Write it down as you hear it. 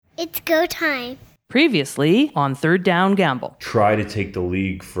It's go time. Previously on Third Down Gamble. Try to take the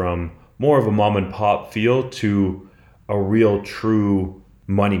league from more of a mom and pop feel to a real true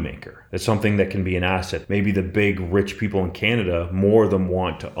moneymaker. It's something that can be an asset. Maybe the big rich people in Canada, more of them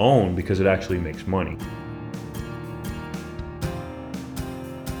want to own because it actually makes money.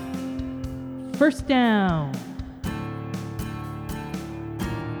 First down.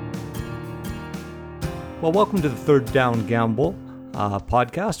 Well, welcome to the Third Down Gamble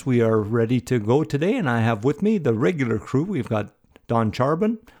podcast. We are ready to go today, and I have with me the regular crew. We've got Don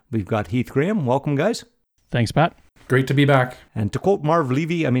Charbon. We've got Heath Graham. Welcome, guys. Thanks, Pat. Great to be back. And to quote Marv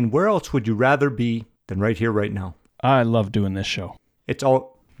Levy, where else would you rather be than right here, right now? I love doing this show. It's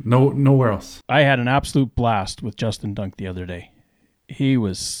all... Nowhere else. I had an absolute blast with Justin Dunk the other day. He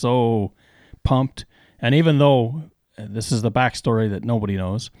was so pumped. And even though this is the backstory that nobody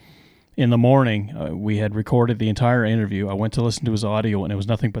knows, in the morning, we had recorded the entire interview. I went to listen to his audio, and it was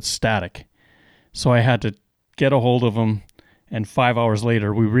nothing but static. So I had to get a hold of him, and 5 hours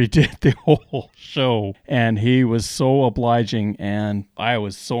later, we redid the whole show. And he was so obliging, and I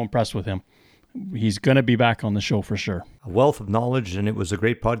was so impressed with him. He's going to be back on the show for sure. A wealth of knowledge, and it was a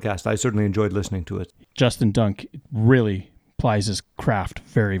great podcast. I certainly enjoyed listening to it. Justin Dunk really plies his craft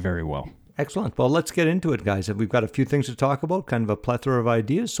very, very well. Excellent. Well, let's get into it, guys. We've got a few things to talk about, kind of a plethora of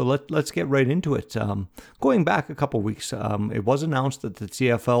ideas, so let's get right into it. Going back a couple of weeks, it was announced that the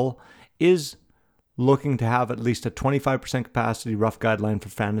CFL is looking to have at least a 25% capacity rough guideline for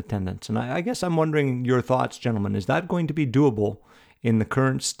fan attendance. And I guess I'm wondering your thoughts, gentlemen. Is that going to be doable in the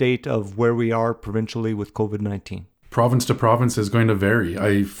current state of where we are provincially with COVID-19? Province to province is going to vary.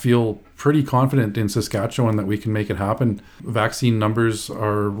 I feel pretty confident in Saskatchewan that we can make it happen. Vaccine numbers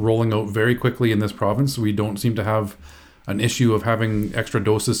are rolling out very quickly in this province. We don't seem to have an issue of having extra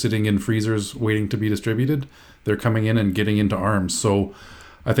doses sitting in freezers waiting to be distributed. They're coming in and getting into arms. So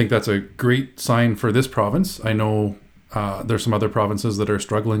I think that's a great sign for this province. I know there's some other provinces that are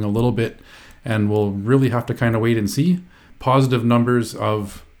struggling a little bit, and we'll really have to kind of wait and see. Positive numbers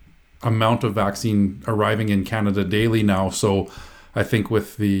of amount of vaccine arriving in Canada daily now. So I think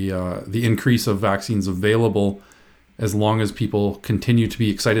with the increase of vaccines available, as long as people continue to be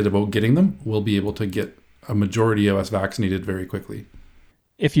excited about getting them, we'll be able to get a majority of us vaccinated very quickly.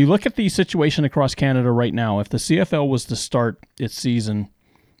 If you look at the situation across Canada right now, if the CFL was to start its season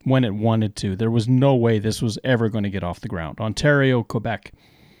when it wanted to, there was no way this was ever going to get off the ground. Ontario, Quebec,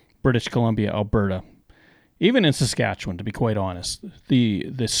 British Columbia, Alberta, even in Saskatchewan, to be quite honest, the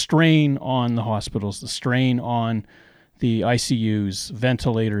strain on the hospitals, the strain on the ICUs,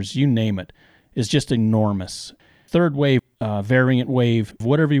 ventilators, you name it, is just enormous. Third wave, variant wave,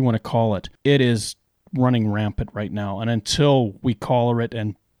 whatever you want to call it, it is running rampant right now. And until we collar it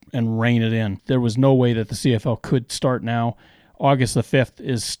and rein it in, there was no way that the CFL could start now. August the 5th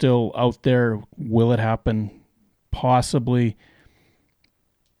is still out there. Will it happen? Possibly.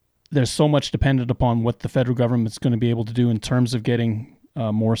 There's so much dependent upon what the federal government's going to be able to do in terms of getting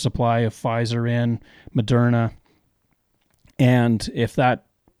more supply of Pfizer in, Moderna. And if that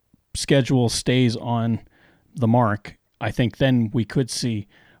schedule stays on the mark, I think then we could see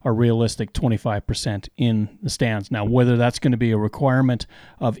a realistic 25% in the stands. Now, whether that's going to be a requirement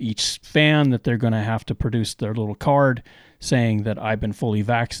of each fan that they're going to have to produce their little card saying that I've been fully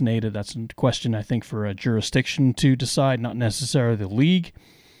vaccinated, that's a question, I think, for a jurisdiction to decide, not necessarily the league.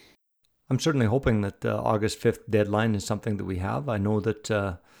 I'm certainly hoping that the August 5th deadline is something that we have. I know that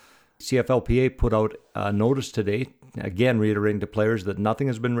CFLPA put out a notice today, again reiterating to players that nothing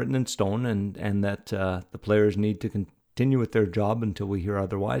has been written in stone and that the players need to continue with their job until we hear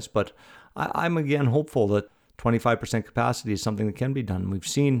otherwise. But I'm again hopeful that 25% capacity is something that can be done. We've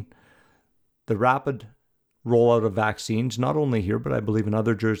seen the rapid rollout of vaccines, not only here, but I believe in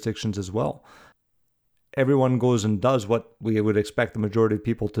other jurisdictions as well. Everyone goes and does what we would expect the majority of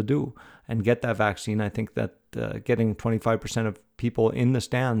people to do and get that vaccine. I think that getting 25% of people in the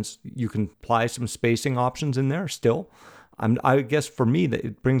stands, you can apply some spacing options in there still. I guess for me, that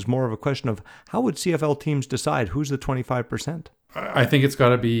it brings more of a question of how would CFL teams decide who's the 25%? I think it's got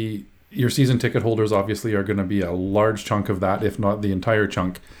to be your season ticket holders obviously are going to be a large chunk of that, if not the entire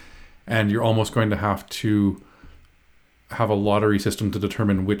chunk. And you're almost going to have a lottery system to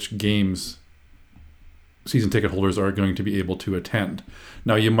determine which games season ticket holders are going to be able to attend.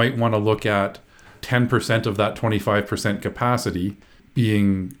 Now, you might want to look at 10% of that 25% capacity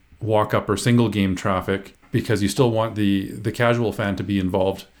being walk-up or single game traffic, because you still want the casual fan to be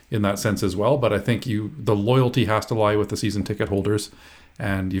involved in that sense as well. But I think the loyalty has to lie with the season ticket holders,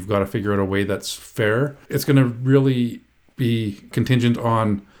 and you've got to figure out a way that's fair. It's going to really be contingent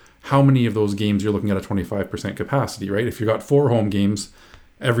on how many of those games you're looking at a 25% capacity, right? If you've got 4 home games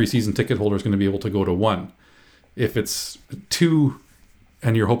every season ticket holder is going to be able to go to one. If it's 2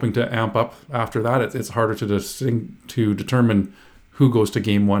 and you're hoping to amp up after that, it's harder to determine who goes to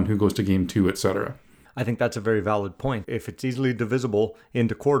game 1, who goes to game 2, etc. I think that's a very valid point. If it's easily divisible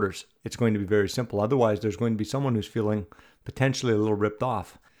into quarters, it's going to be very simple. Otherwise, there's going to be someone who's feeling potentially a little ripped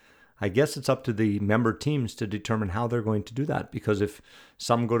off. I guess it's up to the member teams to determine how they're going to do that, because if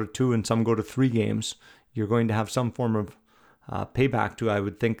some go to 2 and some go to 3 games, you're going to have some form of payback to, I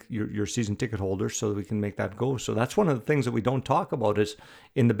would think, your season ticket holders, so that we can make that go. So that's one of the things that we don't talk about is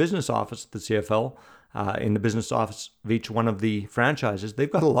in the business office of the CFL, in the business office of each one of the franchises,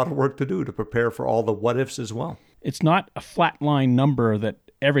 they've got a lot of work to do to prepare for all the what ifs as well. It's not a flat line number that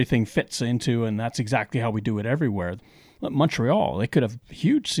everything fits into, and that's exactly how we do it everywhere. Montreal, they could have a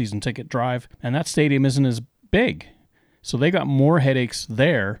huge season ticket drive, and that stadium isn't as big. So they got more headaches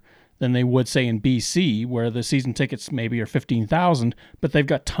there than they would, say, in BC, where the season tickets maybe are 15,000, but they've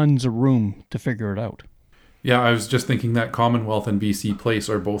got tons of room to figure it out. Yeah, I was just thinking that Commonwealth and BC Place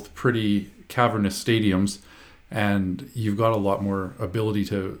are both pretty cavernous stadiums, and you've got a lot more ability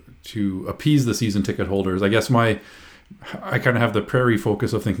to appease the season ticket holders. I guess I kind of have the prairie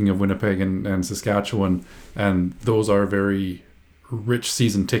focus of thinking of Winnipeg and Saskatchewan, and those are very rich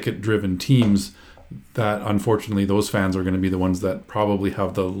season ticket driven teams that unfortunately those fans are going to be the ones that probably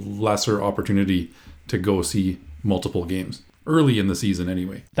have the lesser opportunity to go see multiple games early in the season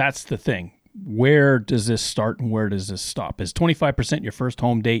anyway. That's the thing. Where does this start and where does this stop? Is 25% your first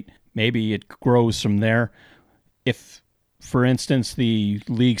home date? Maybe it grows from there. If, for instance, the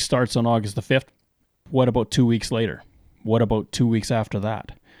league starts on August the 5th, what about 2 weeks later? What about 2 weeks after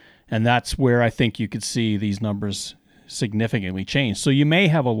that? And that's where I think you could see these numbers significantly change. So you may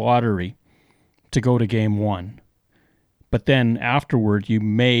have a lottery to go to game 1, but then afterward you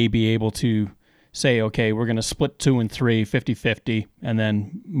may be able to say, okay, we're going to split 2 and 3, 50-50, and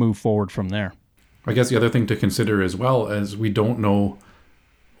then move forward from there. I guess the other thing to consider as well is we don't know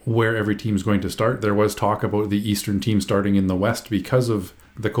where every team's going to start. There was talk about the Eastern team starting in the West because of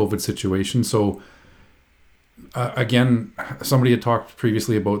the COVID situation. So again, somebody had talked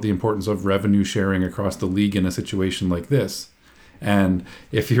previously about the importance of revenue sharing across the league in a situation like this. And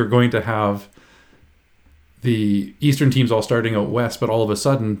if you're going to have the Eastern teams all starting out West, but all of a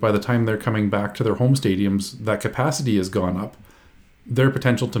sudden, by the time they're coming back to their home stadiums, that capacity has gone up. Their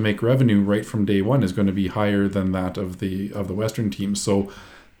potential to make revenue right from day one is going to be higher than that of the Western teams. So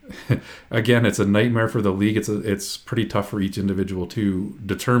again, it's a nightmare for the league. It's pretty tough for each individual to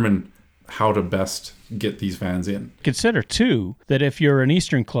determine how to best get these fans in. Consider, too, that if you're an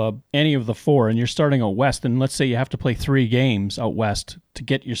Eastern club, any of the 4, and you're starting out West, and let's say you have to play 3 games out West to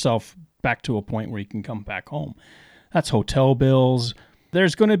get yourself back to a point where you can come back home. That's hotel bills.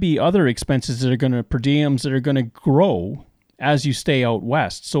 There's going to be other expenses that are going to, per diems, that are going to grow as you stay out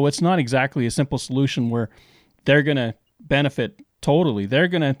West. So it's not exactly a simple solution where they're going to benefit totally. They're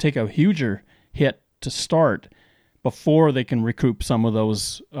going to take a huger hit to start before they can recoup some of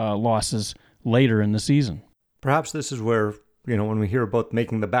those losses later in the season. Perhaps this is where, when we hear about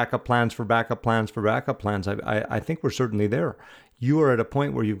making the backup plans for backup plans for backup plans, I think we're certainly there. You are at a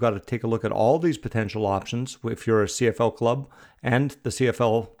point where you've got to take a look at all these potential options if you're a CFL club, and the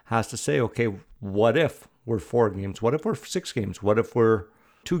CFL has to say, okay, what if we're 4 games? What if we're 6 games? What if we're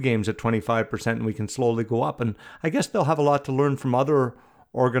 2 games at 25% and we can slowly go up? And I guess they'll have a lot to learn from other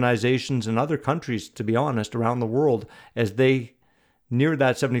organizations in other countries, to be honest, around the world, as they near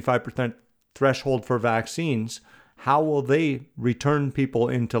that 75% threshold for vaccines. How will they return people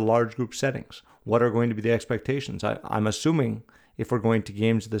into large group settings? What are going to be the expectations? I'm assuming if we're going to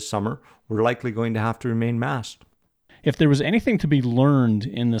games this summer, we're likely going to have to remain masked. If there was anything to be learned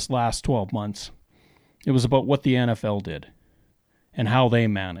in this last 12 months, it was about what the NFL did and how they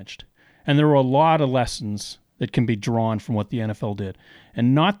managed. And there were a lot of lessons that can be drawn from what the NFL did.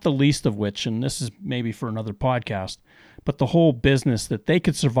 And not the least of which, and this is maybe for another podcast, but the whole business that they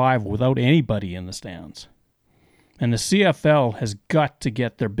could survive without anybody in the stands. And the CFL has got to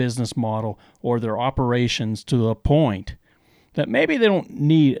get their business model or their operations to the point that maybe they don't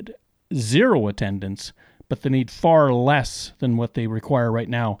need 0 attendance, but they need far less than what they require right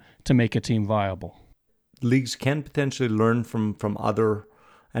now to make a team viable. Leagues can potentially learn from other,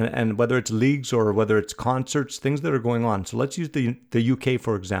 and whether it's leagues or whether it's concerts, things that are going on. So let's use the UK,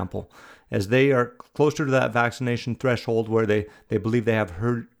 for example, as they are closer to that vaccination threshold where they believe they have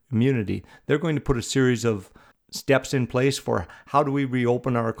herd immunity. They're going to put a series of steps in place for how do we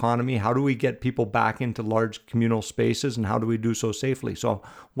reopen our economy? How do we get people back into large communal spaces, and how do we do so safely? So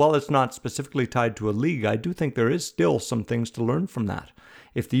while it's not specifically tied to a league, I do think there is still some things to learn from that.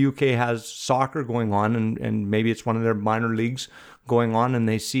 If the UK has soccer going on and maybe it's one of their minor leagues going on and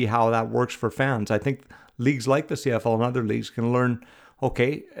they see how that works for fans, I think leagues like the CFL and other leagues can learn,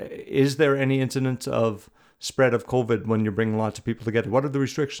 okay, is there any incidents of spread of COVID when you're bringing lots of people together? What are the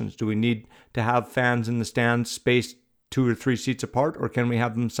restrictions? Do we need to have fans in the stands spaced 2 or 3 seats apart, or can we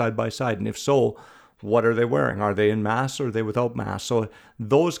have them side by side? And if so, what are they wearing? Are they in masks or are they without masks? So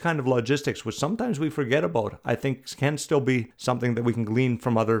those kind of logistics, which sometimes we forget about, I think can still be something that we can glean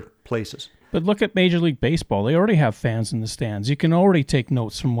from other places. But look at Major League Baseball. They already have fans in the stands. You can already take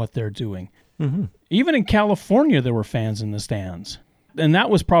notes from what they're doing. Mm-hmm. Even in California, there were fans in the stands. And that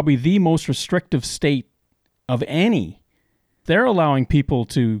was probably the most restrictive state of any. They're allowing people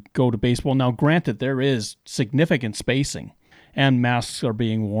to go to baseball. Now, granted, there is significant spacing and masks are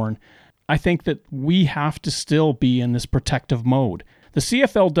being worn. I think that we have to still be in this protective mode. The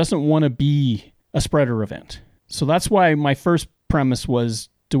CFL doesn't want to be a spreader event. So that's why my first premise was,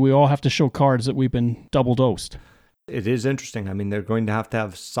 do we all have to show cards that we've been double dosed? It is interesting. I mean, they're going to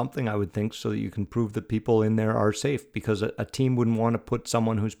have something, I would think, so that you can prove that people in there are safe, because a team wouldn't want to put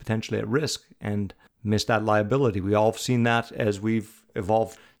someone who's potentially at risk and miss that liability. We all have seen that as we've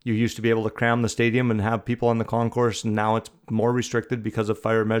evolved. You used to be able to cram the stadium and have people on the concourse, and now it's more restricted because of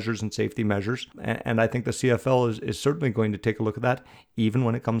fire measures and safety measures. And I think the CFL is certainly going to take a look at that, even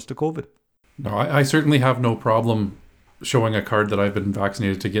when it comes to COVID. No, I certainly have no problem showing a card that I've been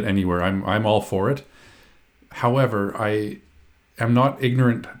vaccinated to get anywhere. I'm all for it. However, I am not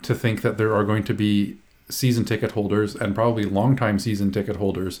ignorant to think that there are going to be season ticket holders, and probably longtime season ticket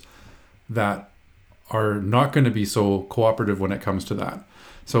holders, that are not going to be so cooperative when it comes to that.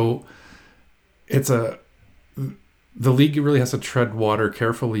 So the league really has to tread water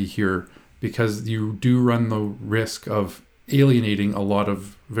carefully here, because you do run the risk of alienating a lot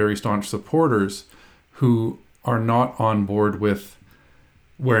of very staunch supporters who are not on board with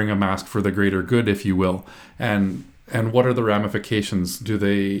wearing a mask for the greater good, if you will. And what are the ramifications? Do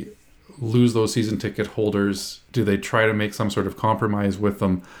they lose those season ticket holders? Do they try to make some sort of compromise with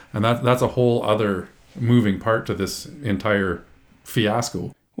them? And that's a whole other moving part to this entire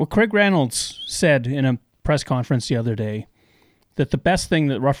fiasco. Well, Craig Reynolds said in a press conference the other day that the best thing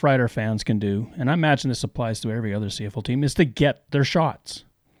that Rough Rider fans can do, and I imagine this applies to every other CFL team, is to get their shots.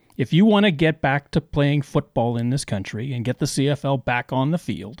 If you want to get back to playing football in this country and get the CFL back on the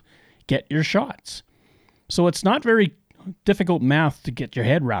field, get your shots. So it's not very difficult math to get your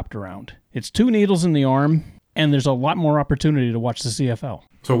head wrapped around. It's 2 needles in the arm, and there's a lot more opportunity to watch the CFL.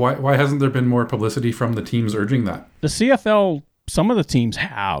 So why hasn't there been more publicity from the teams urging that? The CFL, some of the teams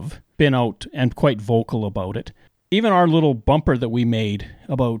have been out and quite vocal about it. Even our little bumper that we made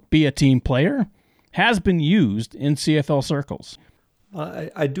about be a team player has been used in CFL circles.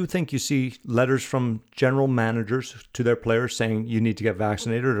 I do think you see letters from general managers to their players saying you need to get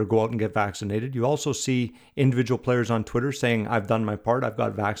vaccinated or go out and get vaccinated. You also see individual players on Twitter saying, I've done my part, I've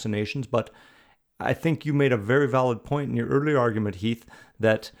got vaccinations. But I think you made a very valid point in your earlier argument, Heath,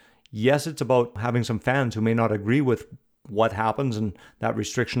 that yes, it's about having some fans who may not agree with what happens and that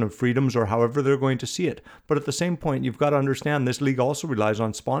restriction of freedoms or however they're going to see it. But at the same point, you've got to understand this league also relies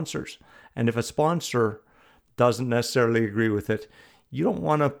on sponsors. And if a sponsor doesn't necessarily agree with it, you don't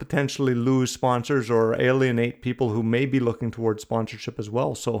want to potentially lose sponsors or alienate people who may be looking towards sponsorship as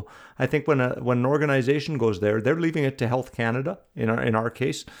well. So I think when an organization goes there, they're leaving it to Health Canada, in our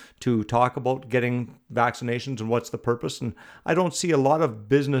case, to talk about getting vaccinations and what's the purpose. And I don't see a lot of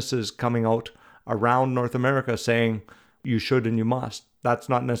businesses coming out around North America saying you should and you must. That's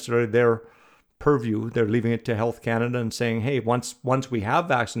not necessarily their purview. They're leaving it to Health Canada and saying, hey, once we have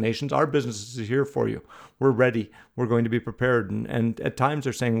vaccinations, our business is here for you. We're ready. We're going to be prepared. And at times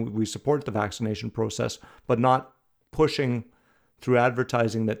they're saying we support the vaccination process, but not pushing through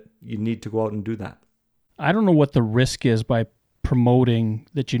advertising that you need to go out and do that. I don't know what the risk is by promoting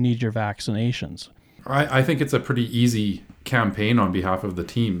that you need your vaccinations. I think it's a pretty easy campaign on behalf of the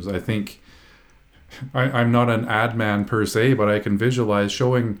teams. I think I'm not an ad man per se, but I can visualize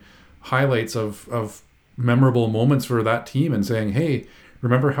showing highlights of memorable moments for that team and saying, hey,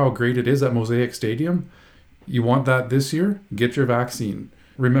 remember how great it is at Mosaic Stadium? You want that this year? Get your vaccine.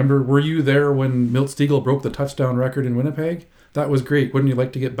 Remember, were you there when Milt Stegall broke the touchdown record in Winnipeg? That was great. Wouldn't you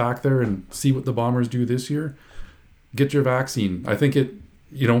like to get back there and see what the Bombers do this year? Get your vaccine. I think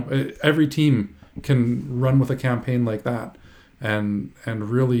every team can run with a campaign like that and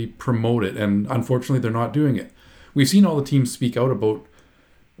really promote it. And unfortunately, they're not doing it. We've seen all the teams speak out about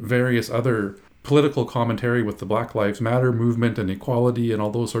various other political commentary with the Black Lives Matter movement and equality and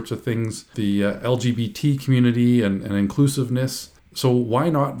all those sorts of things, the LGBT community and inclusiveness. So why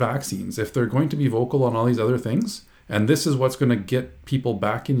not vaccines? If they're going to be vocal on all these other things, and this is what's going to get people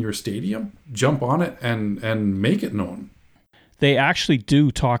back in your stadium, jump on it and make it known. They actually do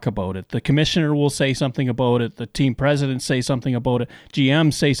talk about it. The commissioner will say something about it. The team presidents say something about it.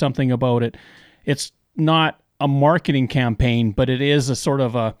 GMs say something about it. It's not a marketing campaign, but it is a sort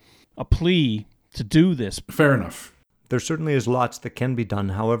of a plea to do this. Fair enough. There certainly is lots that can be done.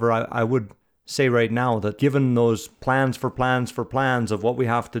 However, I would say right now that given those plans of what we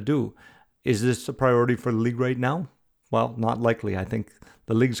have to do, is this a priority for the league right now? Well, not likely. I think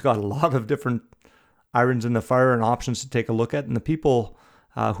the league's got a lot of different irons in the fire and options to take a look at, and the people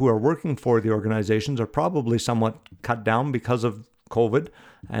who are working for the organizations are probably somewhat cut down because of COVID,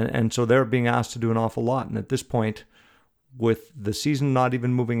 and so they're being asked to do an awful lot. And at this point, with the season not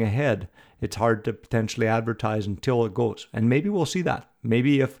even moving ahead, it's hard to potentially advertise until it goes. And maybe we'll see that.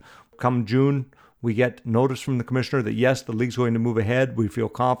 Maybe if come June we get notice from the commissioner that yes, the league's going to move ahead, we feel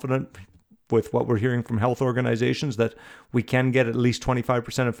confident with what we're hearing from health organizations that we can get at least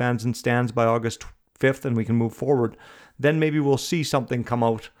 25% of fans in stands by August 5th and we can move forward, then maybe we'll see something come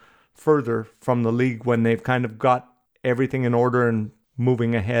out further from the league when they've kind of got everything in order and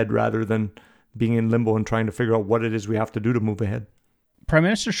moving ahead rather than being in limbo and trying to figure out what it is we have to do to move ahead. Prime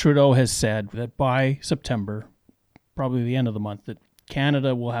Minister Trudeau has said that by September, probably the end of the month, that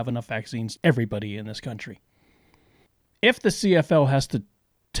Canada will have enough vaccines, everybody in this country. If the CFL has to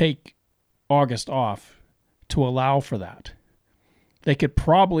take August off to allow for that, they could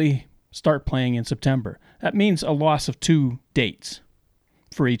probably start playing in September. That means a loss of 2 dates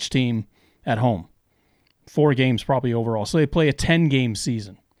for each team at home. 4 games probably overall. So they play a 10-game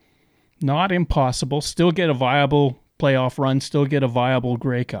season. Not impossible. Still get a viable playoff run. Still get a viable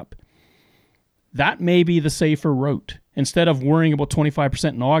Grey Cup. That may be the safer route. Instead of worrying about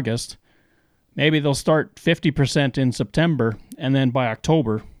 25% in August, maybe they'll start 50% in September, and then by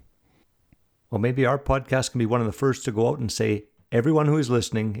October. Well, maybe our podcast can be one of the first to go out and say, everyone who is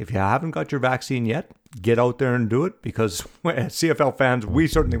listening, if you haven't got your vaccine yet, get out there and do it, because as CFL fans, we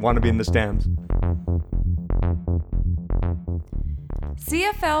certainly want to be in the stands.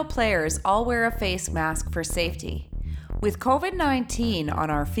 CFL players all wear a face mask for safety. With COVID-19 on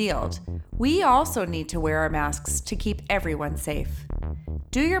our field, we also need to wear our masks to keep everyone safe.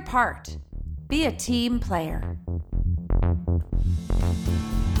 Do your part. Be a team player.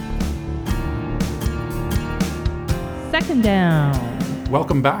 Second down.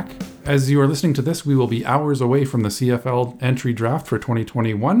 Welcome back. As you are listening to this, we will be hours away from the CFL entry draft for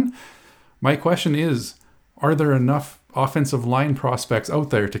 2021. My question is, are there enough offensive line prospects out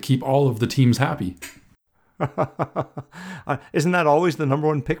there to keep all of the teams happy? Isn't that always the number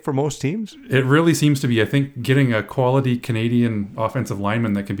one pick for most teams? It really seems to be. I think getting a quality Canadian offensive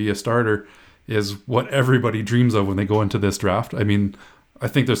lineman that can be a starter is what everybody dreams of when they go into this draft. I mean, I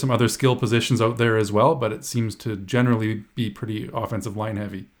think there's some other skill positions out there as well, but it seems to generally be pretty offensive line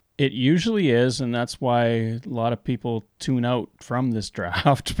heavy. It usually is, and that's why a lot of people tune out from this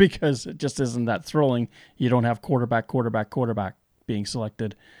draft because it just isn't that thrilling. You don't have quarterback being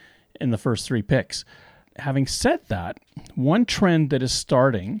selected in the first 3 picks. Having said that, one trend that is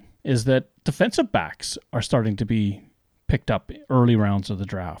starting is that defensive backs are starting to be picked up early rounds of the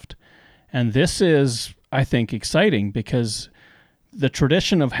draft. And this is, I think, exciting because the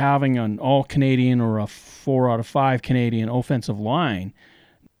tradition of having an all-Canadian or a 4 out of 5 Canadian offensive line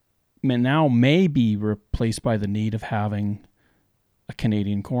now may be replaced by the need of having a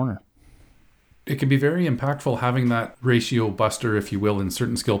Canadian corner. It can be very impactful having that ratio buster, if you will, in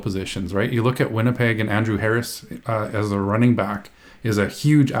certain skill positions, right? You look at Winnipeg and Andrew Harris as a running back is a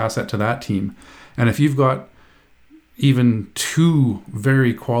huge asset to that team. And if you've got even 2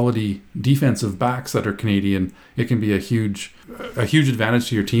 very quality defensive backs that are Canadian, it can be a huge advantage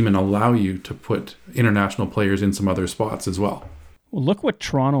to your team and allow you to put international players in some other spots as well. Well, look what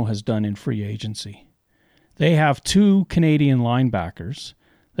Toronto has done in free agency. They have 2 Canadian linebackers.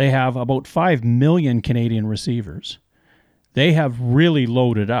 They have about 5 million Canadian receivers. They have really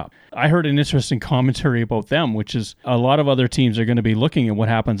loaded up. I heard an interesting commentary about them, which is a lot of other teams are going to be looking at what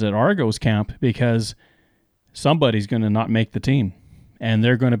happens at Argos camp because somebody's going to not make the team, and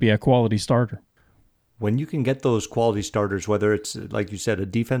they're going to be a quality starter. When you can get those quality starters, whether it's, like you said, a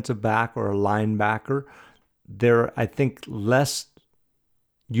defensive back or a linebacker, they're, I think, less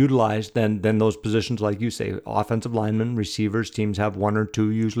utilized than those positions, like you say, offensive linemen, receivers. Teams have 1 or 2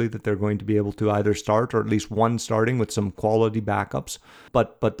 usually that they're going to be able to either start or at least 1 starting with some quality backups.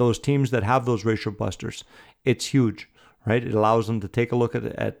 But those teams that have those ratio busters, it's huge, right? It allows them to take a look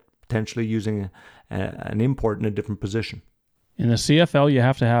at potentially using an import in a different position. In the CFL, you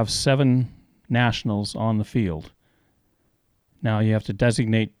have to have 7 nationals on the field. Now you have to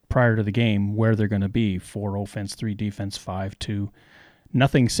designate prior to the game where they're going to be: 4 offense, 3 defense, 5, 2.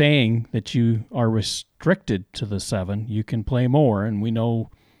 Nothing saying that you are restricted to the 7. You can play more, and we know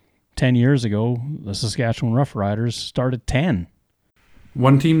 10 years ago the Saskatchewan Roughriders started 10.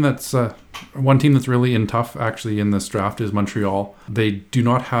 One team that's really in tough actually in this draft is Montreal. They do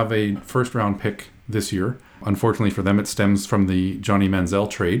not have a first round pick this year. Unfortunately for them, it stems from the Johnny Manziel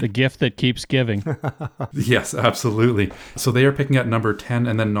trade. The gift that keeps giving. Yes, absolutely. So they are picking at number 10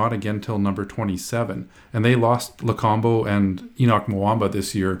 and then not again till number 27. And they lost Lacombo and Enoch Mwamba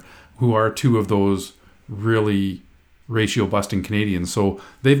this year, who are 2 of those really ratio busting Canadians. So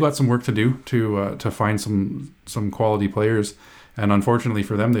they've got some work to do to find some quality players. And unfortunately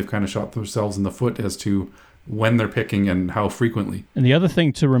for them, they've kind of shot themselves in the foot as to when they're picking and how frequently. And the other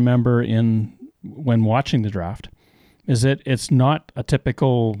thing to remember when watching the draft is that it's not a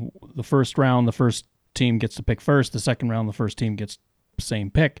typical the first round, the first team gets to pick first, the second round, the first team gets the same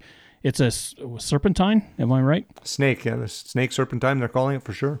pick. It's a serpentine, am I right? Snake, yeah, the snake serpentine, they're calling it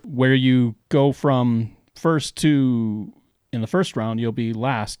for sure. Where you go from first to, in the first round, you'll be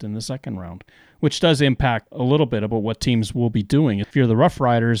last in the second round, which does impact a little bit about what teams will be doing. If you're the Rough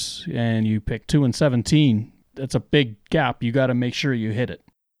Riders and you pick 2 and 17, that's a big gap. You got to make sure you hit it.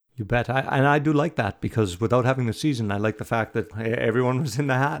 You bet. I do like that, because without having the season, I like the fact that everyone was in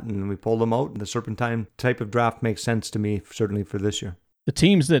the hat and we pulled them out, and the serpentine type of draft makes sense to me, certainly for this year. The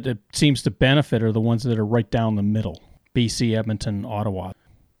teams that it seems to benefit are the ones that are right down the middle: BC, Edmonton, Ottawa.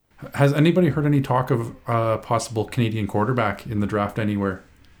 Has anybody heard any talk of a possible Canadian quarterback in the draft anywhere?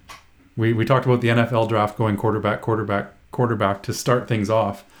 We talked about the NFL draft going quarterback to start things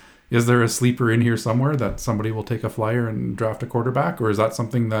off. Is there a sleeper in here somewhere that somebody will take a flyer and draft a quarterback? Or is that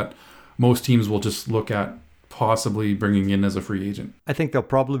something that most teams will just look at possibly bringing in as a free agent? I think there'll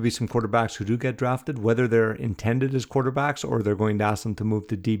probably be some quarterbacks who do get drafted, whether they're intended as quarterbacks or they're going to ask them to move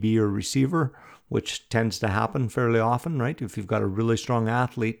to DB or receiver, which tends to happen fairly often, right? If you've got a really strong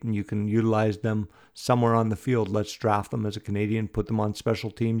athlete and you can utilize them somewhere on the field, let's draft them as a Canadian, put them on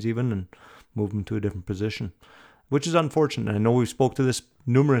special teams even, and move them to a different position, which is unfortunate. I know we spoke to this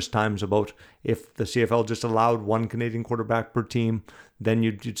numerous times about if the CFL just allowed 1 Canadian quarterback per team, then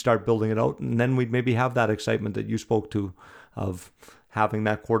you'd start building it out, and then we'd maybe have that excitement that you spoke to of having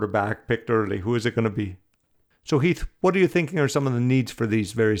that quarterback picked early. Who is it going to be? So Heath, what are you thinking are some of the needs for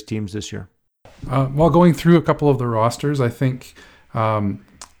these various teams this year? While going through a couple of the rosters, I think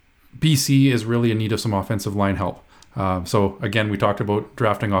BC is really in need of some offensive line help. So again, we talked about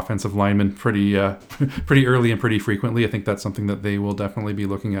drafting offensive linemen pretty early and pretty frequently. I think that's something that they will definitely be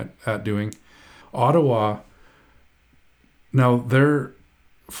looking at doing. Ottawa, now their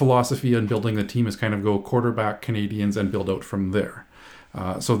philosophy in building the team is kind of go quarterback Canadians and build out from there.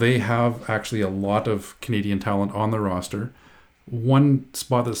 So they have actually a lot of Canadian talent on the roster. One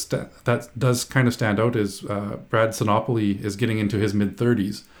spot that does kind of stand out is Brad Sinopoli is getting into his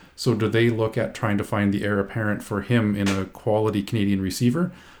mid-30s. So do they look at trying to find the heir apparent for him in a quality Canadian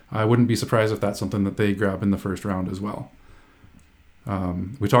receiver? I wouldn't be surprised if that's something that they grab in the first round as well.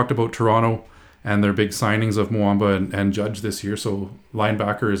 We talked about Toronto and their big signings of Mwamba and Judge this year. So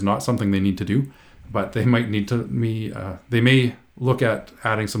linebacker is not something they need to do, but they might need to. They may look at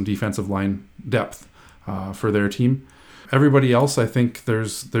adding some defensive line depth for their team. Everybody else, I think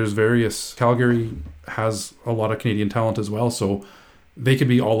there's various. Calgary has a lot of Canadian talent as well, so they could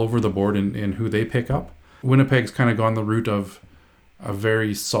be all over the board in who they pick up. Winnipeg's kind of gone the route of a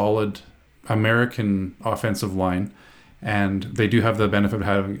very solid American offensive line, and they do have the benefit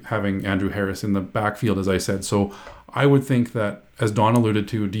of having Andrew Harris in the backfield, as I said. So I would think that, as Don alluded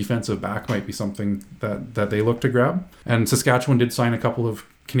to, defensive back might be something that they look to grab. And Saskatchewan did sign a couple of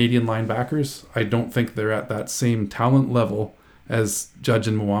Canadian linebackers. I don't think they're at that same talent level as Judge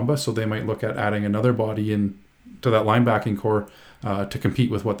and Mwamba, so they might look at adding another body in to that linebacking core to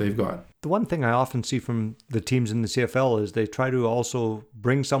compete with what they've got. The one thing I often see from the teams in the CFL is they try to also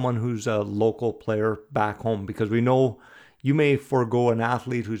bring someone who's a local player back home, because we know you may forego an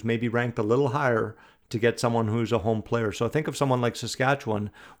athlete who's maybe ranked a little higher to get someone who's a home player. So I think of someone like Saskatchewan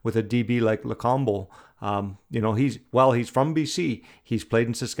with a DB like Lacombo. He's from BC. He's played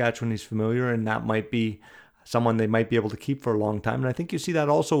in Saskatchewan. He's familiar, and that might be someone they might be able to keep for a long time. And I think you see that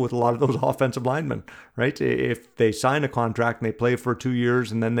also with a lot of those offensive linemen, right? If they sign a contract and they play for 2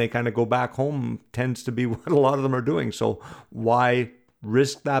 years and then they kind of go back home, tends to be what a lot of them are doing. So why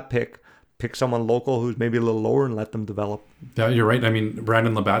risk that pick someone local who's maybe a little lower and let them develop? Yeah, you're right. I mean,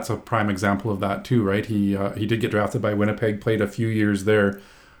 Brandon Labatt's a prime example of that too, right? He did get drafted by Winnipeg, played a few years there,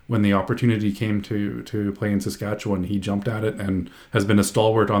 when the opportunity came to play in Saskatchewan, he jumped at it and has been a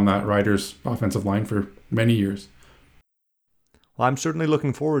stalwart on that Riders offensive line for many years. Well, I'm certainly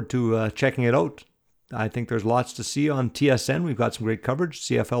looking forward to checking it out. I think there's lots to see on TSN. We've got some great coverage,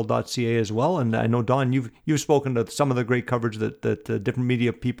 CFL.ca as well. And I know, Don, you've spoken to some of the great coverage that different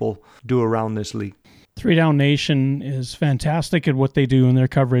media people do around this league. 3 Down Nation is fantastic at what they do in their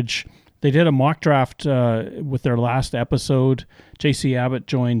coverage. They did a mock draft with their last episode. JC Abbott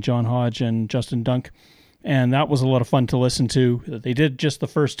joined John Hodge and Justin Dunk, and that was a lot of fun to listen to. They did just the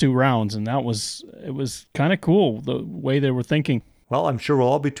first 2 rounds, and it was kind of cool the way they were thinking. Well, I'm sure we'll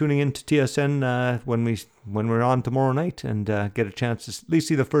all be tuning in to TSN when we're on tomorrow night and get a chance to at least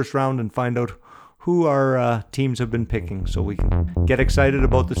see the first round and find out who our teams have been picking so we can get excited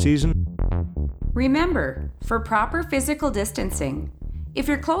about the season. Remember, for proper physical distancing, if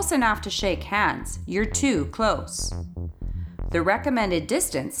you're close enough to shake hands, you're too close. The recommended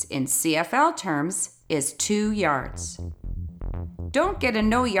distance in CFL terms is 2 yards. Don't get a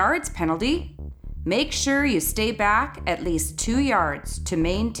no yards penalty. Make sure you stay back at least 2 yards to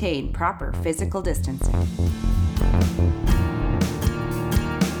maintain proper physical distancing.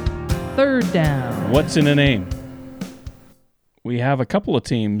 Third down. What's in a name? We have a couple of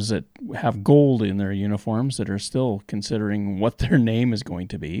teams that have gold in their uniforms that are still considering what their name is going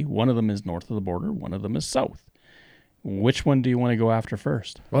to be. One of them is north of the border, one of them is south. Which one do you want to go after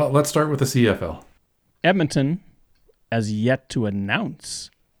first? Well, let's start with the CFL. Edmonton has yet to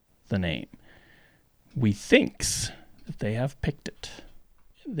announce the name. We thinks that they have picked it.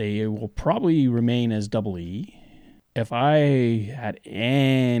 They will probably remain as Double E. If I had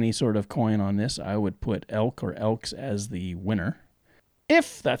any sort of coin on this, I would put Elk or Elks as the winner.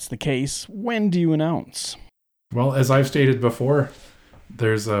 If that's the case, when do you announce? Well, as I've stated before,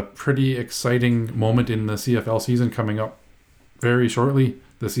 there's a pretty exciting moment in the CFL season coming up very shortly,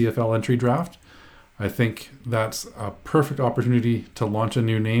 the CFL entry draft. I think that's a perfect opportunity to launch a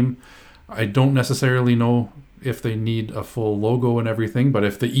new name. I don't necessarily know if they need a full logo and everything, but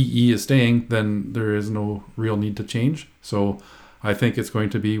if the EE is staying, then there is no real need to change. So I think it's going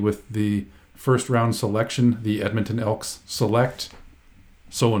to be with the first round selection, the Edmonton Elks select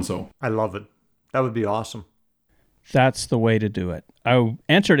so-and-so. I love it. That would be awesome. That's the way to do it. I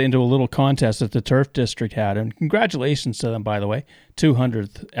entered into a little contest that the Turf District had, and congratulations to them, by the way.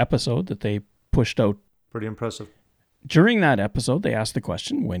 200th episode that they pushed out. Pretty impressive. During that episode, they asked the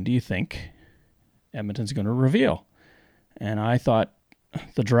question, when do you think Edmonton's going to reveal? And I thought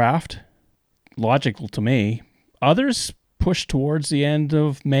the draft, logical to me. Others pushed towards the end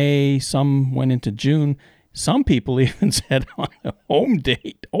of May. Some went into June. Some people even said on a home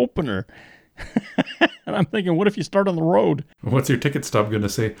date opener. And I'm thinking, what if you start on the road? What's your ticket stub going to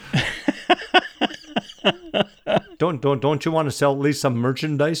say? Don't you want to sell at least some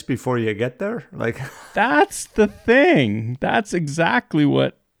merchandise before you get there? Like that's the thing. That's exactly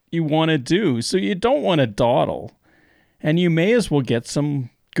what you want to do. So you don't want to dawdle. And you may as well get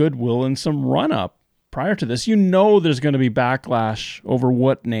some goodwill and some run-up prior to this. You know there's going to be backlash over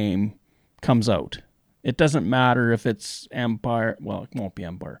what name comes out. It doesn't matter if it's Empire. Well, it won't be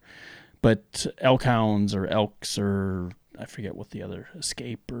Empire. But Elkhounds or Elks or I forget what the other,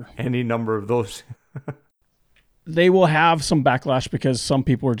 Escape or... any number of those. They will have some backlash because some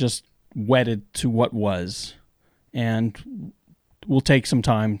people are just wedded to what was. And will take some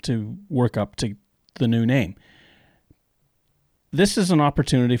time to work up to the new name. This is an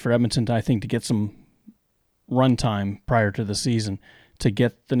opportunity for Edmonton, I think, to get some runtime prior to the season to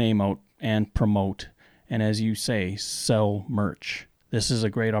get the name out and promote. And as you say, sell merch. This is a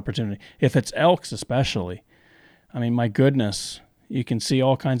great opportunity. If it's Elks especially, I mean, my goodness, you can see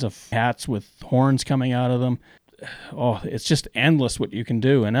all kinds of hats with horns coming out of them. Oh, it's just endless what you can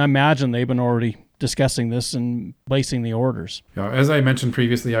do. And I imagine they've been already discussing this and placing the orders. Yeah, as I mentioned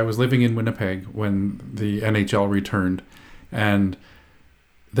previously, I was living in Winnipeg when the NHL returned, and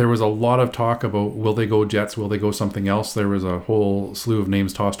there was a lot of talk about will they go Jets, will they go something else. There was a whole slew of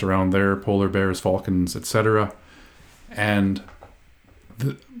names tossed around there, Polar Bears, Falcons, etc. And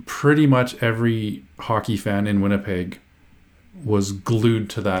pretty much every hockey fan in Winnipeg was glued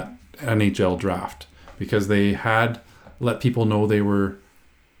to that NHL draft because they had let people know they were...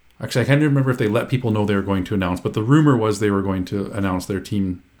 Actually, I can't remember if they let people know they were going to announce, but the rumor was they were going to announce their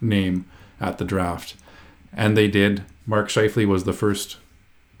team name at the draft. And they did. Mark Scheifele was the first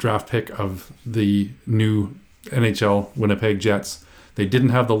draft pick of the new NHL Winnipeg Jets. They didn't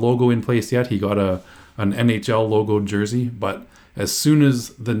have the logo in place yet. He got an NHL logoed jersey, but as soon as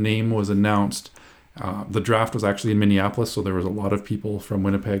the name was announced, the draft was actually in Minneapolis, so there was a lot of people from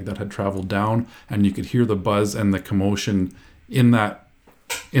Winnipeg that had traveled down, and you could hear the buzz and the commotion in that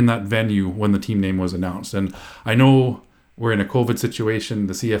in that venue when the team name was announced. And I know we're in a COVID situation.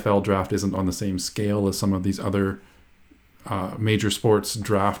 The CFL draft isn't on the same scale as some of these other major sports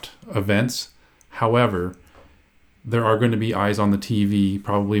draft events. However, there are going to be eyes on the TV,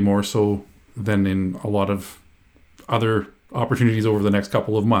 probably more so than in a lot of other opportunities over the next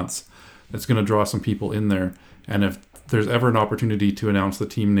couple of months. It's going to draw some people in there. And if there's ever an opportunity to announce the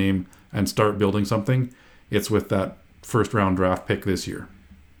team name and start building something, it's with that first round draft pick this year.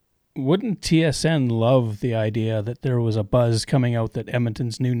 Wouldn't TSN love the idea that there was a buzz coming out that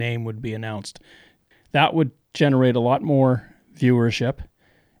Edmonton's new name would be announced? That would generate a lot more viewership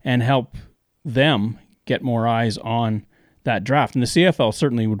and help them get more eyes on that draft. And the CFL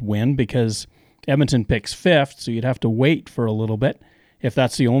certainly would win because Edmonton picks 5th, so you'd have to wait for a little bit if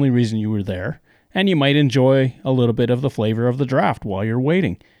that's the only reason you were there. And you might enjoy a little bit of the flavor of the draft while you're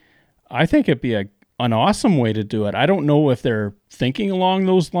waiting. I think it'd be an awesome way to do it. I don't know if they're thinking along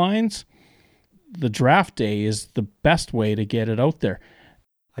those lines. The draft day is the best way to get it out there.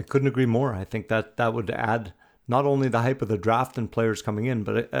 I couldn't agree more. I think that would add not only the hype of the draft and players coming in,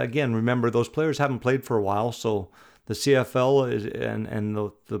 but again, remember, those players haven't played for a while, so the CFL and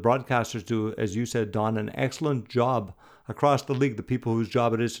the broadcasters do, as you said, Don, an excellent job across the league, the people whose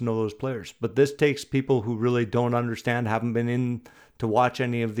job it is to know those players. But this takes people who really don't understand, haven't been in to watch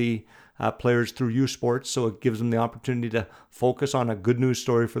any of the players through U Sports, so it gives them the opportunity to focus on a good news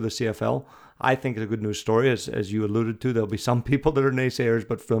story for the CFL. I think it's a good news story, as you alluded to. There'll be some people that are naysayers,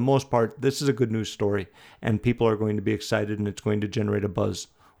 but for the most part, this is a good news story, and people are going to be excited, and it's going to generate a buzz,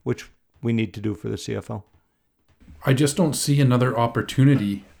 which we need to do for the CFL. I just don't see another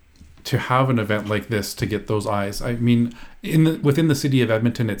opportunity to have an event like this to get those eyes. I mean, within the city of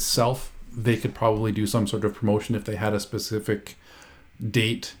Edmonton itself, they could probably do some sort of promotion if they had a specific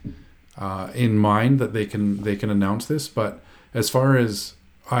date in mind that they can announce this. But as far as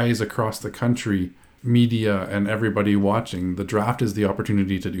eyes across the country, media and everybody watching, the draft is the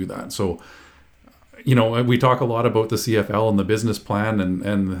opportunity to do that. So, you know, we talk a lot about the CFL and the business plan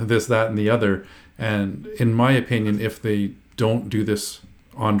and this, that, and the other. And in my opinion, if they don't do this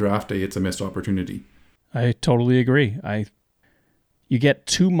on draft day, it's a missed opportunity. I totally agree. You get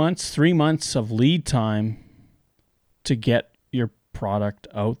 2 months, 3 months of lead time to get your product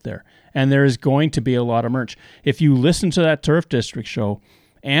out there. And there is going to be a lot of merch. If you listen to that Turf District show,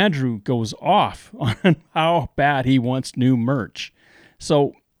 Andrew goes off on how bad he wants new merch.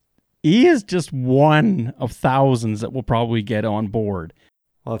 So he is just one of thousands that will probably get on board.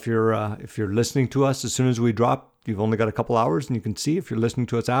 Well, if you're listening to us as soon as we drop, you've only got a couple hours and you can see. If you're listening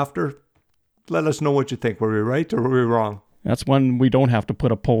to us after, let us know what you think. Were we right or were we wrong? That's one we don't have to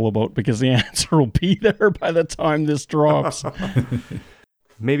put a poll about because the answer will be there by the time this drops.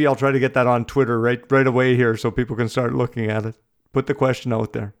 Maybe I'll try to get that on Twitter right away here so people can start looking at it. Put the question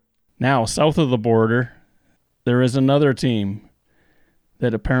out there. Now, south of the border, there is another team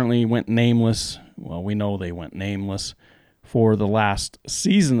that apparently went nameless. Well, we know they went nameless for the last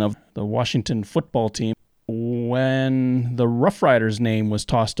season of the Washington football team. When the Rough Riders name was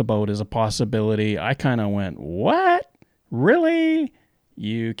tossed about as a possibility, I kind of went, what? Really?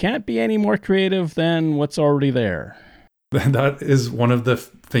 You can't be any more creative than what's already there. That is one of the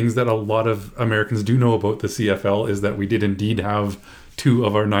things that a lot of Americans do know about the CFL, is that we did indeed have 2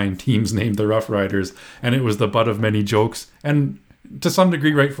 of our 9 teams named the Rough Riders, and it was the butt of many jokes, and to some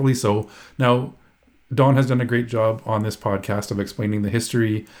degree rightfully so. Now, Don has done a great job on this podcast of explaining the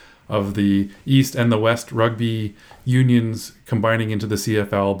history of the East and the West rugby unions combining into the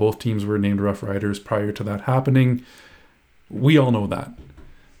CFL. Both teams were named Rough Riders prior to that happening. We all know that.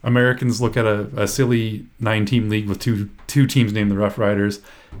 Americans look at a silly 9-team league with two teams named the Rough Riders,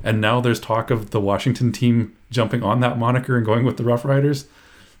 and now there's talk of the Washington team jumping on that moniker and going with the Rough Riders.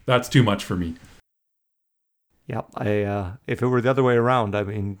 That's too much for me. Yeah, if it were the other way around, I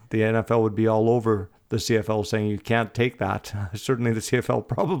mean, the NFL would be all over the CFL saying you can't take that. Certainly the CFL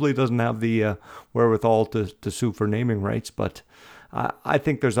probably doesn't have the wherewithal to sue for naming rights, but I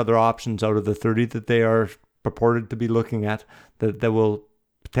think there's other options out of the 30 that they are purported to be looking at that will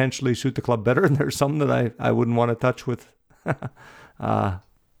potentially suit the club better, and there's some that I wouldn't want to touch with.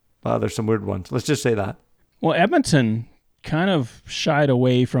 There's some weird ones. Let's just say that. Well, Edmonton kind of shied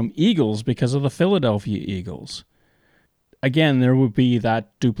away from Eagles because of the Philadelphia Eagles. Again, there would be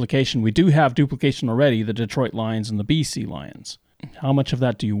that duplication. We do have duplication already, the Detroit Lions and the BC Lions. How much of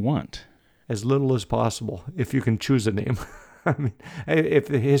that do you want? As little as possible, if you can choose a name. I mean, if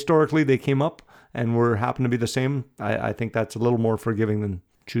historically they came up and happen to be the same, I think that's a little more forgiving than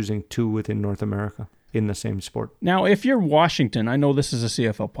choosing 2 within North America in the same sport. Now, if you're Washington, I know this is a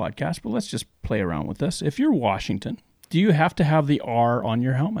CFL podcast, but let's just play around with this. If you're Washington Do you have to have the R on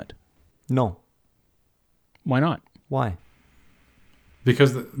your helmet? No. Why not? Why?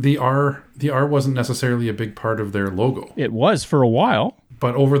 Because the R wasn't necessarily a big part of their logo. It was for a while.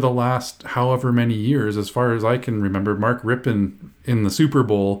 But over the last however many years, as far as I can remember, Mark Rippon in the Super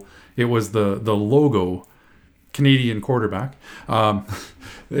Bowl, it was the logo, Canadian quarterback.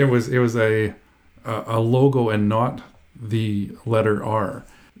 It was a logo and not the letter R.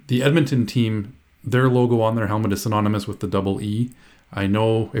 The Edmonton team, their logo on their helmet is synonymous with the double E. I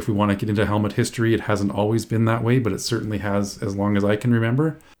know if we want to get into helmet history, it hasn't always been that way, but it certainly has as long as I can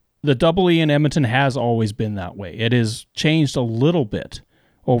remember. The double E in Edmonton has always been that way. It has changed a little bit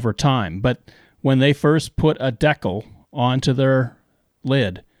over time, but when they first put a decal onto their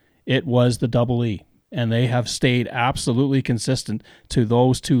lid, it was the double E, and they have stayed absolutely consistent to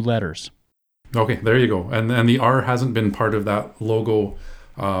those two letters. Okay, there you go. And the R hasn't been part of that logo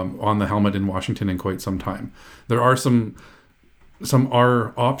on the helmet in Washington in quite some time. There are some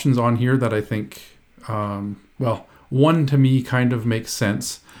R options on here that I think, one to me kind of makes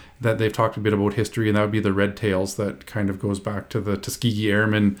sense, that they've talked a bit about history, and that would be the Red Tails. That kind of goes back to the Tuskegee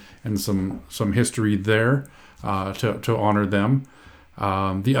Airmen and some history there to honor them.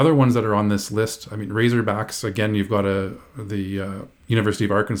 The other ones that are on this list, I mean, Razorbacks, again, you've got the University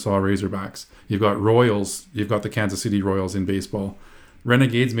of Arkansas Razorbacks. You've got Royals. You've got the Kansas City Royals in baseball.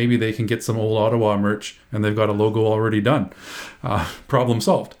 Renegades, maybe they can get some old Ottawa merch, and they've got a logo already done. Problem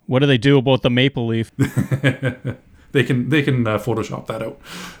solved. What do they do about the maple leaf? They can Photoshop that out.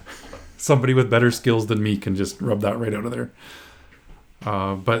 Somebody with better skills than me can just rub that right out of there.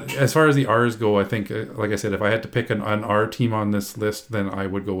 But as far as the R's go, I think, like I said, if I had to pick an R team on this list, then I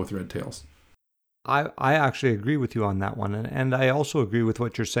would go with Red Tails. I actually agree with you on that one. And I also agree with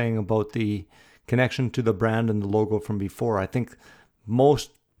what you're saying about the connection to the brand and the logo from before. I think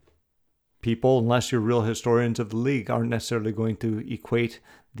most people, unless you're real historians of the league, aren't necessarily going to equate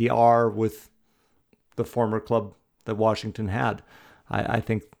the R with the former club that Washington had. I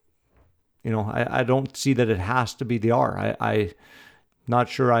think, I don't see that it has to be the R. I'm not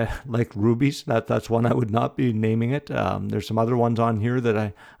sure I like Rubies. That's one I would not be naming it. There's some other ones on here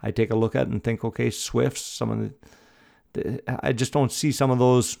that I take a look at and think, okay, Swifts, I just don't see some of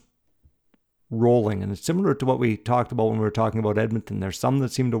those rolling. And it's similar to what we talked about when we were talking about Edmonton. There's some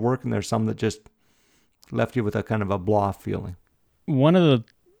that seem to work, and there's some that just left you with a kind of a blah feeling. One of the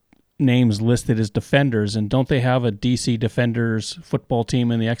names listed as Defenders, and don't they have a DC Defenders football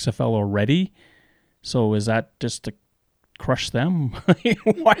team in the XFL already? So is that just to crush them?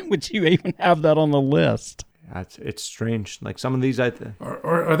 Why would you even have that on the list? It's strange. Like some of these, are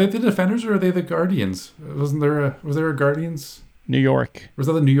they the Defenders or are they the Guardians? Was there a Guardians? New York. Was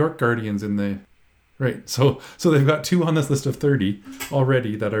that the New York Guardians in the right? So they've got two on this list of 30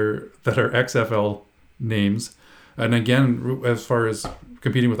 already that are XFL names. And again, as far as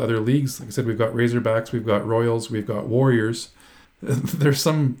competing with other leagues, like I said, we've got Razorbacks, we've got Royals, we've got Warriors. There's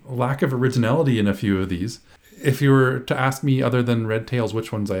some lack of originality in a few of these. If you were to ask me, other than Red Tails,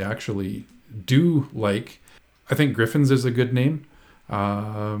 which ones I actually do like, I think Griffins is a good name.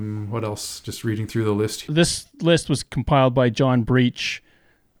 What else? Just reading through the list. This list was compiled by John Breach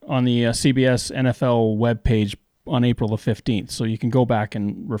on the CBS NFL webpage on April the 15th, so you can go back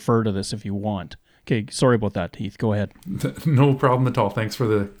and refer to this if you want. Okay, sorry about that, Heath. Go ahead. No problem at all. Thanks for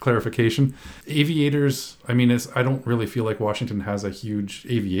the clarification. Aviators, I mean, I don't really feel like Washington has a huge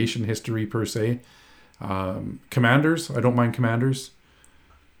aviation history per se. Commanders, I don't mind Commanders.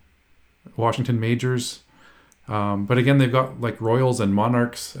 Washington Majors. But again, they've got like Royals and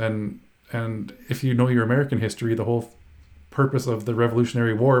Monarchs, and if you know your American history, the whole purpose of the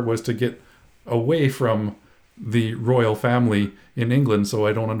Revolutionary War was to get away from the royal family in England. So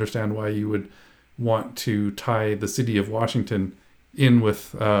I don't understand why you would want to tie the city of Washington in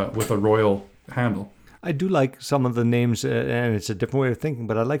with a royal handle. I do like some of the names, and it's a different way of thinking,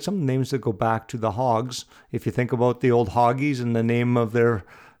 but I like some of the names that go back to the Hogs. If you think about the old Hoggies and the name of their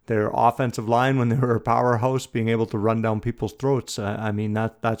offensive line when they were a powerhouse, being able to run down people's throats, I mean,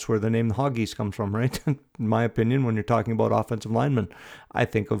 that's where the name Hoggies comes from, right? In my opinion, when you're talking about offensive linemen, I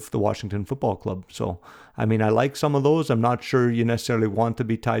think of the Washington Football Club. So, I mean, I like some of those. I'm not sure you necessarily want to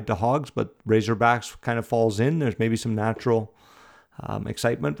be tied to Hogs, but Razorbacks kind of falls in. There's maybe some natural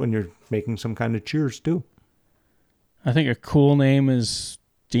excitement when you're making some kind of cheers too. I think a cool name is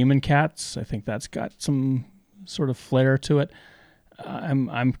Demon Cats. I think that's got some sort of flair to it.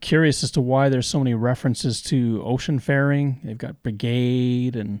 I'm curious as to why there's so many references to ocean faring. They've got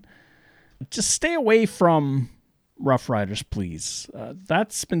Brigade, and just stay away from Rough Riders, please.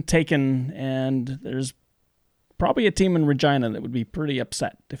 That's been taken, and there's probably a team in Regina that would be pretty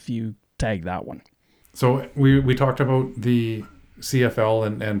upset if you tag that one. So we talked about the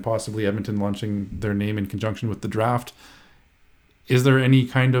CFL and possibly Edmonton launching their name in conjunction with the draft. Is there any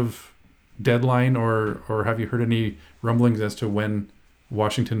kind of deadline or have you heard any rumblings as to when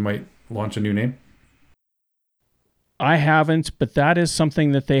Washington might launch a new name? I haven't, but that is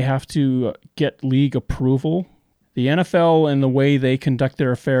something that they have to get league approval. The NFL and the way they conduct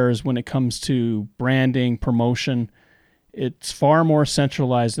their affairs when it comes to branding, promotion, it's far more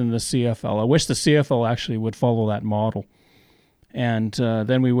centralized than the CFL. I wish the CFL actually would follow that model. And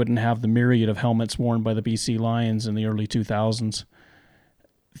then we wouldn't have the myriad of helmets worn by the BC Lions in the early 2000s.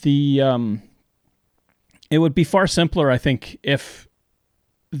 It would be far simpler, I think, if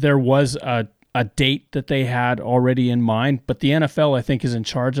there was a date that they had already in mind, but the NFL, I think, is in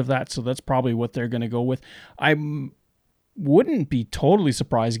charge of that, so that's probably what they're going to go with. I wouldn't be totally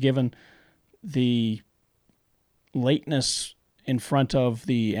surprised, given the lateness in front of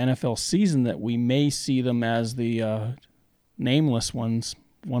the NFL season, that we may see them as the nameless ones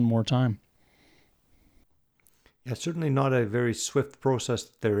one more time. Yeah, certainly not a very swift process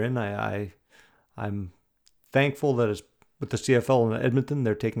that they're in. I'm thankful that it's with the CFL in Edmonton,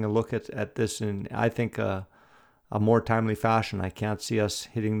 they're taking a look at this in, I think, a more timely fashion. I can't see us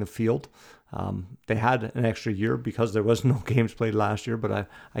hitting the field. They had an extra year because there was no games played last year, but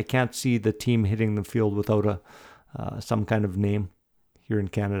I can't see the team hitting the field without some kind of name here in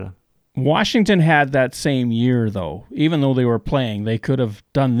Canada. Washington had that same year, though. Even though they were playing, they could have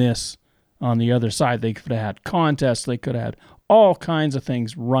done this on the other side. They could have had contests. They could have had all kinds of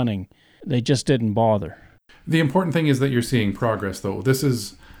things running. They just didn't bother. The important thing is that you're seeing progress, though. This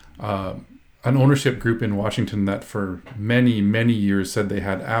is an ownership group in Washington that for many, many years said they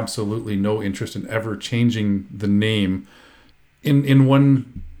had absolutely no interest in ever changing the name.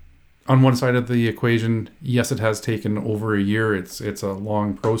 On one side of the equation, yes, it has taken over a year. It's a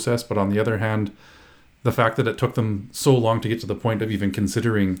long process. But on the other hand, the fact that it took them so long to get to the point of even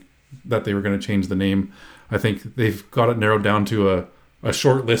considering that they were going to change the name, I think they've got it narrowed down to a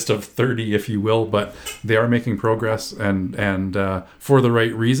short list of 30, if you will, but they are making progress and for the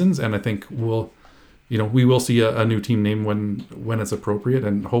right reasons. And I think we will see a new team name when it's appropriate,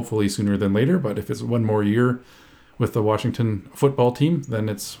 and hopefully sooner than later. But if it's one more year with the Washington football team, then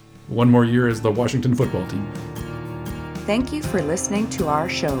it's one more year as the Washington football team. Thank you for listening to our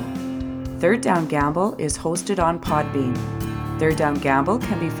show. Third Down Gamble is hosted on Podbean. Third Down Gamble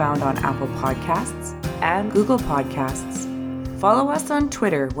can be found on Apple Podcasts and Google Podcasts. Follow us on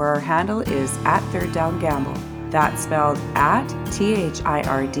Twitter, where our handle is @ThirdDownGamble. That's spelled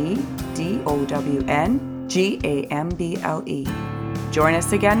 @ThirdDownGamble. Join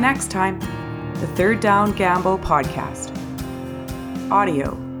us again next time. The Third Down Gamble Podcast.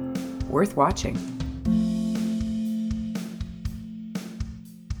 Audio worth watching.